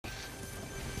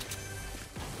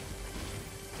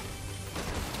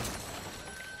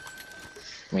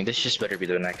I mean, this just better be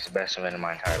the next best event in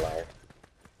my entire life.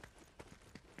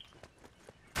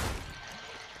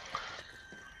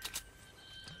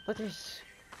 But there's...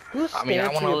 Who I mean, I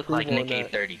stamps want the to look like approval on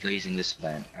Nick that? 830 glazing this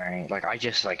event, alright? Like, I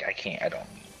can't, I don't.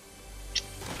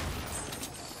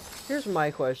 Here's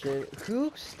my question.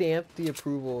 Who stamped the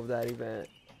approval of that event?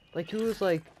 Like, who was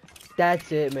like,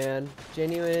 that's it, man.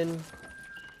 Genuine.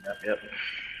 Yep.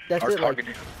 That's Our it, like...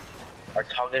 targeted,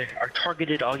 our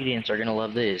targeted audience are gonna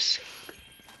love this.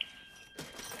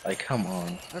 Like, come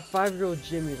on. Our 5-year-old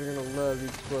Jimmys are gonna love the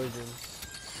explosions.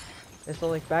 And so,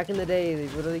 like, back in the day, they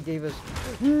literally gave us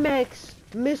mechs,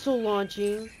 missile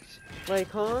launching. Like,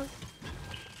 huh?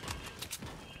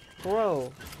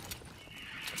 Bro.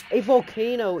 A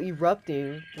volcano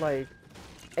erupting, like,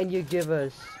 and you give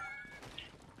us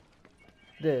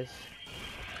this.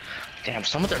 Damn,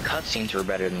 some of their cutscenes were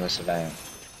better than this event.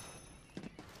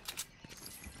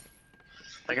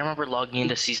 Like, I remember logging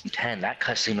into Season 10, that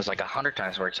cutscene was like 100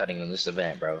 times more exciting than this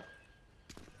event, bro.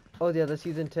 Oh, yeah, the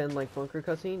Season 10, like, bunker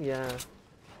cutscene? Yeah.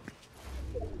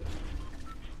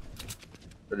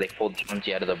 Where they pulled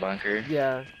Jonesy out of the bunker.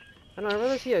 Yeah. I don't know, I'd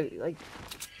rather see a, like...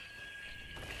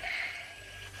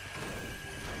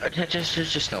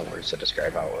 There's just no words to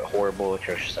describe how horrible,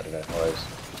 atrocious that event was.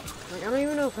 Like, I don't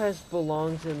even know if it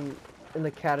belongs in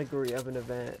the category of an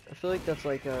event. I feel like that's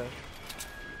like a...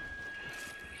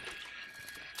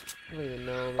 I don't even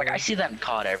know, man. Like, I see that in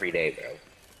COD every day, bro.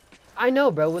 I know,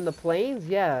 bro. When the planes,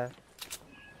 yeah.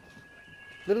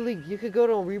 Literally, you could go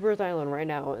to Rebirth Island right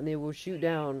now, and they will shoot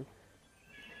down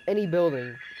any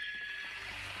building.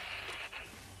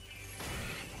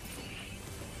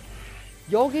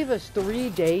 Y'all gave us 3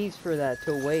 days for that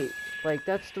to wait. Like,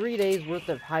 that's 3 days worth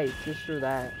of hype just for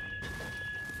that.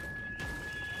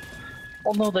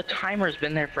 Well, no, the timer's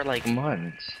been there for like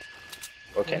months.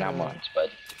 Okay, not months, but...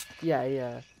 Yeah,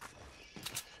 yeah.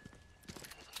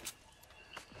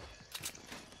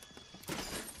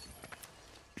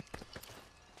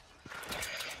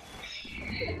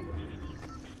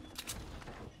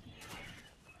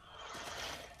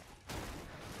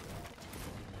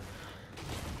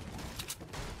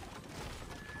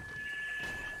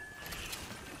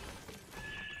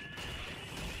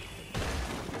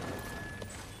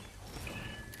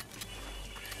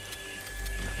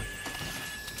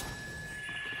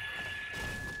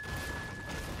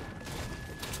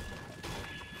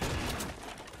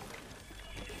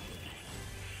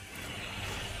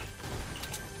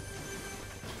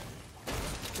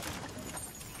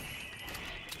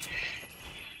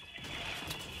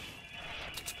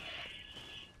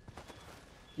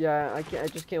 Yeah, I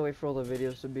just can't wait for all the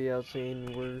videos to be out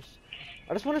saying worse.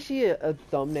 I just want to see a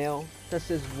thumbnail that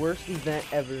says worst event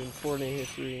ever in Fortnite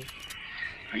history.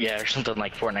 Yeah, or something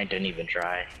like Fortnite didn't even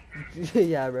try.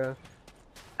 Yeah, bro.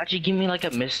 Actually, give me like a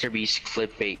Mr. Beast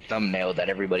clickbait thumbnail that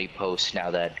everybody posts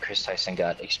now that Chris Tyson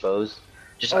got exposed.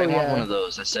 Just, I want one of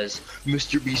those that says,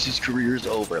 Mr. Beast's career is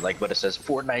over, like, but it says,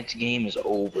 Fortnite's game is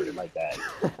over, like that.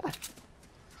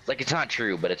 Like, it's not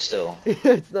true, but it's still...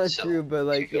 It's not true, but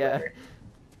like, yeah. Better.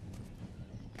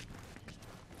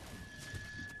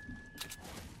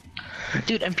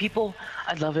 Dude, and people,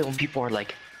 I love it when people are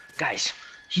like, guys,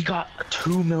 he got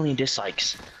 2 million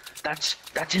dislikes. That's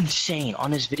insane.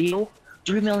 On his video,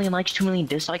 3 million likes, 2 million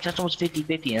dislikes, that's almost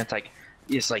 50-50, and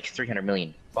it's like 300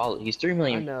 million followers. He's 3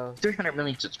 million, 300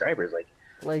 million subscribers,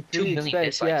 like 2 million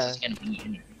dislikes is gonna be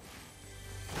in.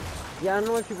 Yeah, I don't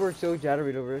know why people are so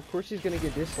jittery over it. Of course he's gonna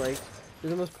get dislikes.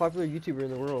 He's the most popular YouTuber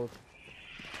in the world.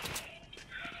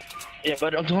 Yeah,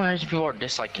 but the only reason people are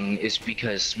disliking is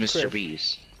because Mr.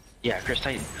 Beast. Yeah, Chris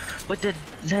Titan. But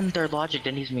then their logic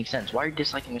didn't even make sense. Why are you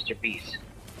disliking Mr. Beast?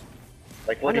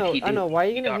 Like, what did he do? I know. Why are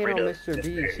you gonna hate on Mr.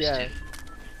 Beast? Yeah.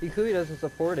 He clearly doesn't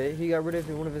support it. He got rid of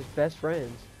one of his best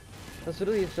friends. That's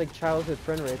literally his, like, childhood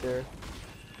friend right there.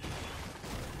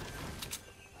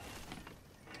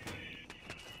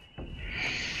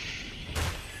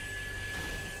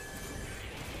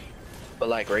 But,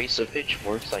 like, race of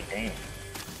pitchforks, like, damn.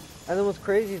 And then what's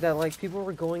crazy is that, like, people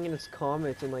were going in his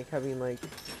comments and, like, having, like,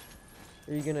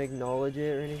 are you gonna acknowledge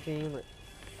it or anything? Like,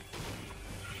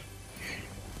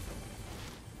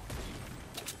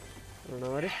 I don't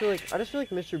know. I just feel like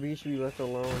Mr. B should be left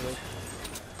alone. Like,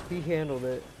 he handled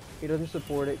it. He doesn't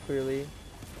support it clearly.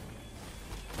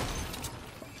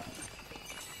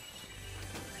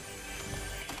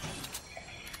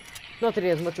 Not that he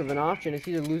has much of an option. It's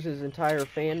either lose his entire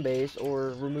fan base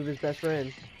or remove his best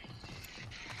friend.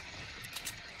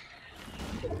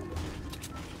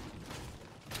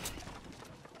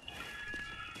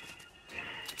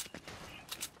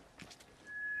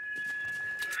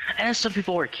 And some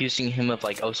people were accusing him of,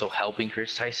 like, also helping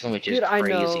Chris Tyson, which is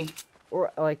crazy. I know.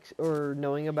 Or like, or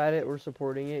knowing about it or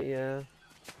supporting it, yeah.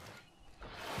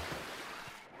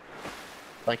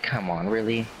 Like, come on,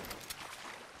 really?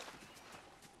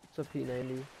 It's a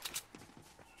P90.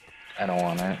 I don't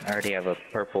want it. I already have a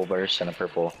purple burst and a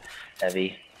purple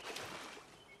heavy.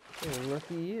 Oh,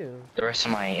 lucky you. The rest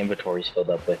of my inventory's filled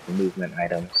up with movement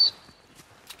items.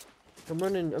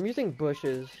 I'm using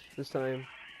bushes this time.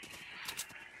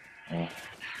 Yeah.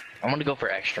 I'm gonna go for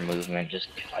extra movement, just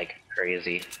like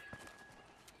crazy.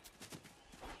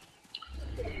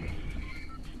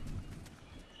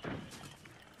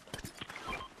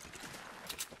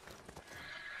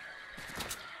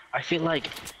 I feel like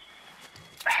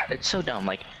it's so dumb,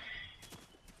 like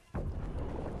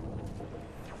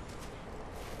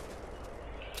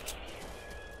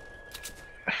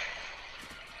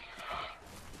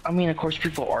I mean, of course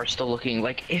people are still looking,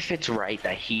 like, if it's right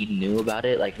that he knew about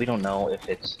it, like, we don't know if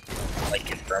it's like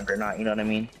confirmed or not, you know what I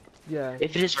mean? Yeah.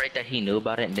 If it is right that he knew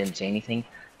about it and didn't say anything,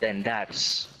 then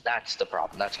that's the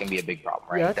problem. That's gonna be a big problem,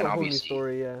 right? Yeah, that's then a whole new obviously,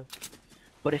 story, yeah.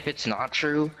 but if it's not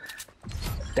true,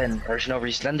 then there's no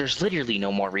reason. Then there's literally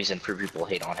no more reason for people to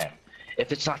hate on him.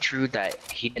 If it's not true that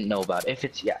he didn't know about it, if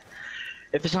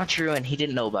it's not true and he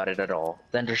didn't know about it at all,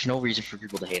 then there's no reason for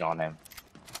people to hate on him.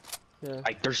 Yeah.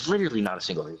 Like, there's literally not a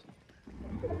single reason.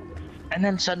 And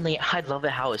then suddenly, I love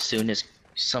it how as soon as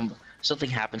something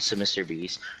happens to Mr.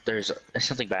 Beast, there's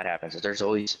something bad happens. There's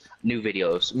always new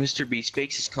videos. Mr. Beast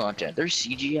fakes his content. There's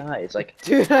CGI. It's like,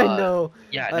 Dude, I know.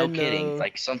 yeah, I no know. kidding.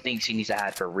 Like some things he needs to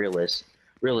add for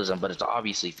realism, but it's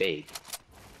obviously fake.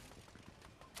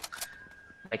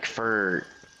 Like for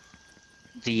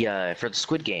the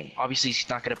Squid Game, obviously he's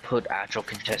not gonna put actual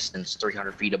contestants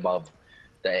 300 feet above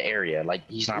the area. Like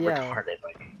he's not Yeah. retarded.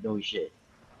 Like no shit.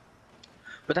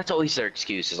 But that's always their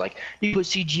excuse. Is like, you put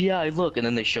CGI, look, and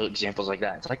then they show examples like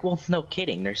that. It's like, well, no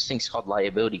kidding. There's things called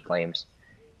liability claims.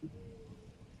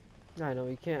 I know,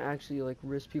 you can't actually, like,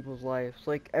 risk people's lives.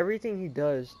 Like, everything he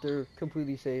does, they're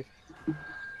completely safe.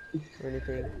 Or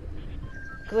anything.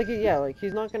 Cause, like, yeah, like,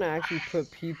 he's not gonna actually put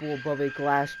people above a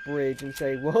glass bridge and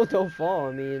say, well, don't fall.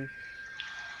 I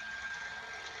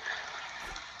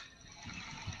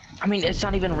mean, it's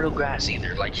not even real grass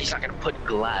either. Like, he's not gonna put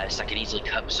glass that could easily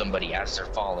cut somebody as they're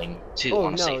falling, too, Oh,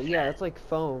 on a no, safe yeah, net. it's like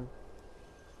foam.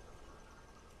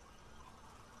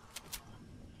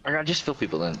 I just feel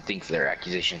people don't think their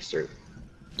accusations through.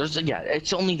 Yeah,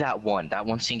 it's only that one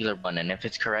singular one, and if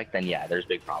it's correct, then yeah, there's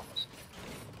big problems.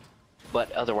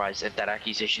 But otherwise, if that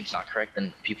accusation's not correct,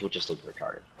 then people just look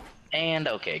retarded. And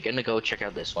okay, gonna go check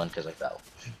out this one because I fell.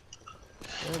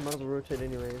 I might as well rotate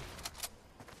anyways.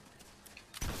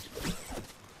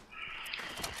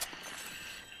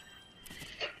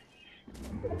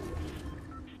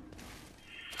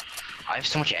 I have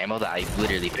so much ammo that I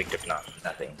literally picked up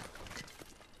nothing.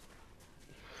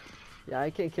 Yeah, I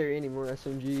can't carry any more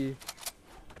SMG.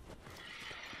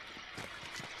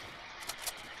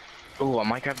 Oh, I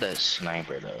might grab the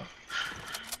sniper though.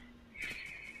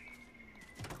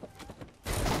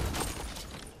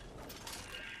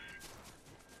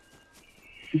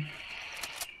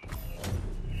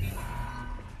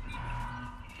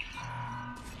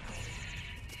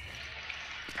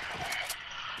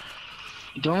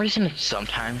 The only reason it's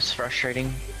sometimes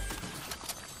frustrating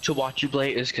to watch you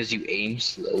play is because you aim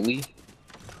slowly.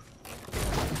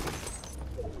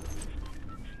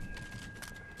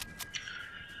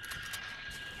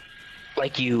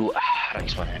 Like you, how do I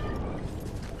explain it?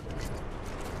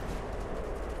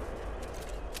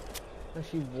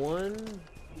 Actually, one...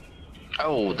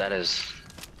 Oh, that is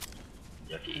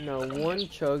yucky. No, one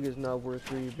chug is not worth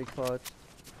 3 big pots.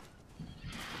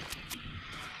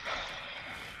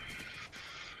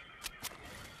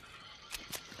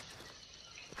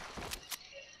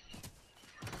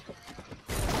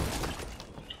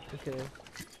 Okay.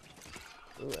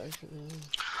 Oh, actually...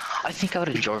 I think I would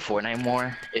enjoy Fortnite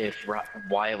more if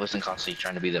Wyatt wasn't constantly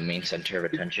trying to be the main center of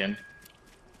attention.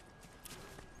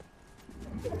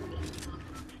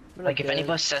 Like if any of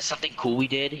us says something cool we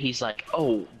did, he's like,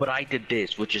 oh, but I did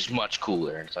this, which is much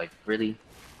cooler. It's like, really?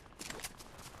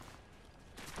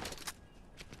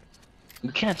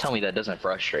 You can't tell me that doesn't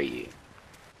frustrate you.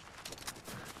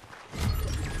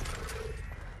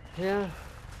 Yeah.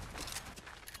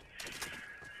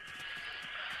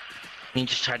 He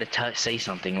just tried to say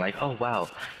something like, oh wow,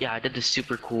 yeah, I did this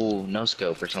super cool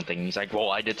no-scope or something. And he's like,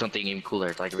 well, I did something even cooler.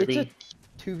 It's like, really? It's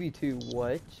a 2v2,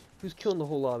 what? Who's killing the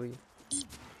whole lobby?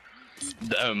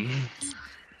 Them.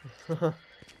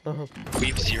 We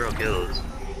have 0 kills.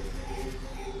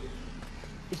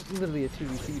 It's literally a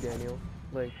 2v2, Daniel.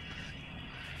 Like...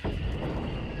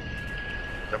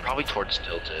 They're probably towards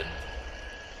tilted.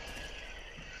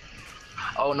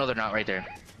 Oh no, they're not right there.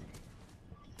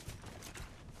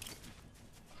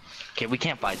 Okay, we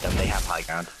can't fight them. They have high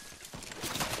ground.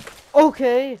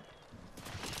 Okay.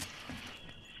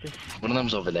 One of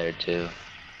them's over there too.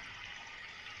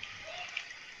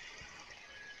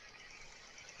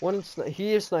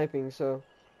 He is sniping, so.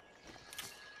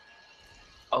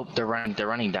 Oh, they're running. They're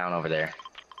running down over there.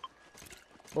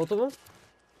 Both of them?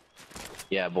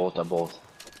 Yeah, both. Both.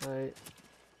 Alright.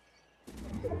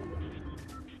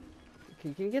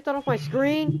 Okay, can you get that off my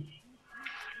screen?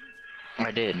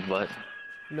 I did. What?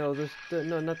 No,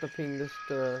 no, not the ping.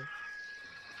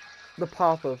 The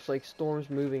pop-ups, like storms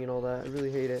moving and all that. I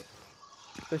really hate it,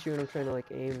 especially when I'm trying to like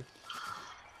aim.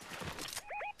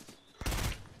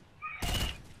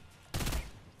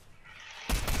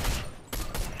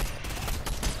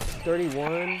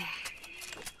 $31.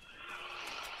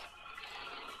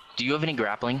 Do you have any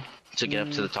grappling to get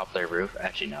up to the top of their roof?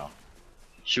 Actually, no.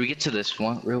 Should we get to this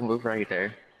one roof right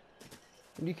there?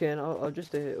 You can. I'll just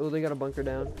stay. Oh, they got a bunker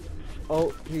down.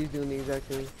 Oh, he's doing the exact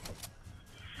thing.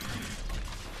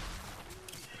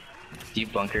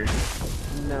 Deep bunker.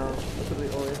 No, that's what they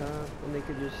always have, and they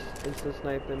could just insta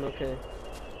snipe them. Okay.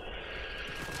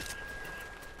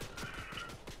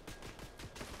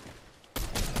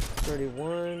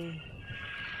 $31.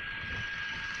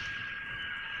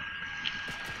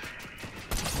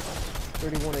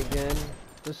 $31 again.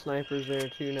 The sniper's there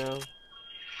too now.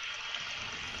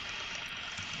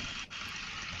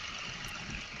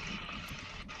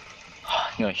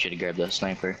 You know, I should have grabbed that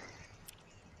sniper.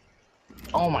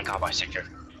 Oh my god, my sector.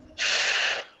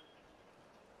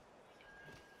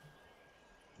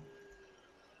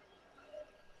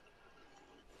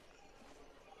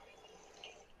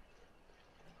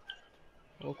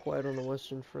 All quiet on the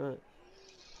western front.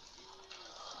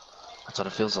 That's what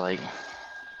it feels like.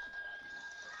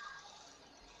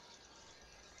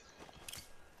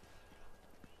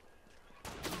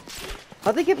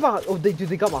 How'd they get behind? Oh, they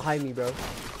got behind me, bro.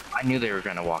 I knew they were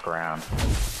gonna walk around.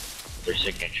 Their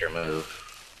signature move.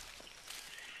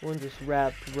 One just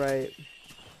wrapped right.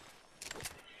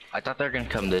 I thought they were gonna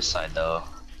come this side though.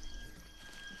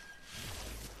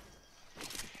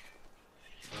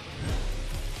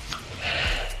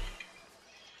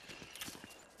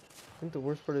 I think the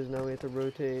worst part is now we have to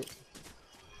rotate.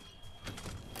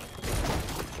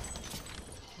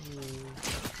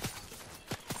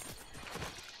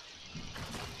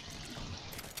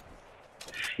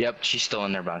 Yep, she's still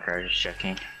in their bunker. I was just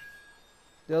checking.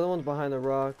 The other one's behind the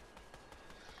rock.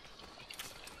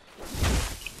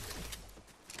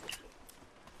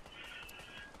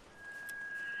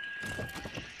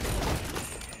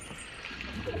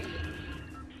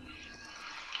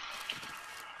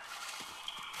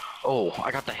 Oh,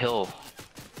 I got the hill.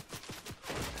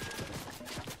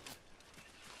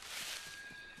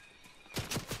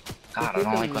 God, I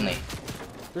don't like when they...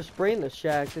 They're spraying the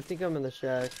shacks. I think I'm in the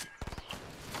shack.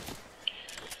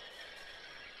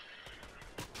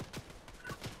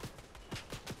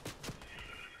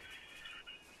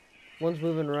 One's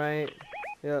moving right.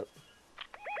 Yep.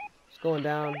 He's going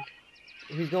down.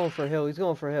 He's going for a hill. He's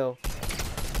going for a hill.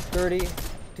 30.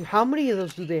 Dude, how many of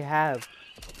those do they have?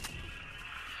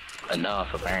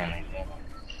 Enough, apparently.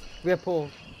 We have pull.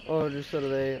 Oh, just so do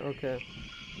they. Okay.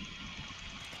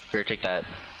 Here, take that.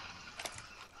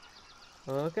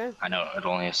 Okay. I know it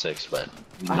only has 6, but...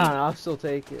 I'll still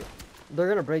take it. They're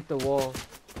gonna break the wall.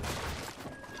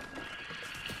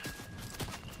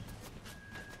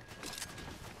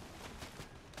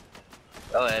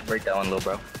 Go ahead, break that one, little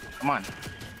bro. Come on.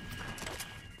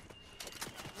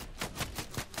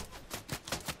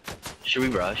 Should we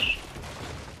rush?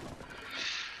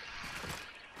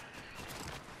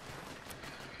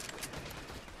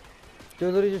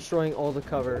 They're literally destroying all the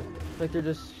cover. Like they're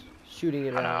just shooting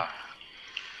it out.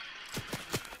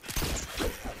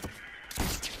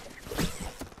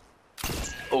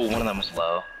 Oh, one of them was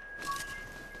low.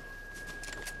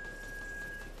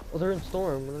 Oh, they're in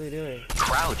storm. What are they doing?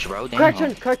 Crouch, bro. Damn. Cracked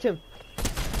him! Cracked him!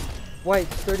 White,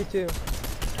 32.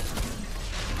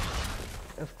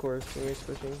 Of course, they're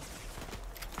pushing.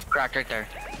 Cracked right there.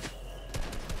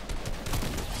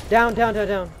 Down, down, down,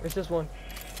 down. There's just one.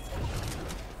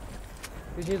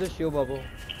 He's near the shield bubble.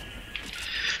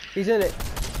 He's in it.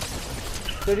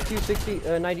 32,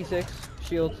 60, 96.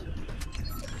 Shields.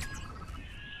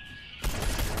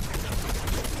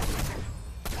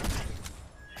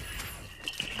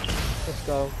 Let's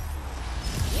go.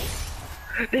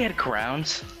 They had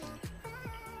crowns.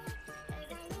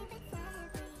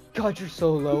 God, you're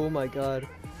so low. Oh my god.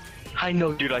 I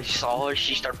know, dude. I saw her.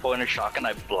 She started pulling her shotgun.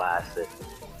 I blasted.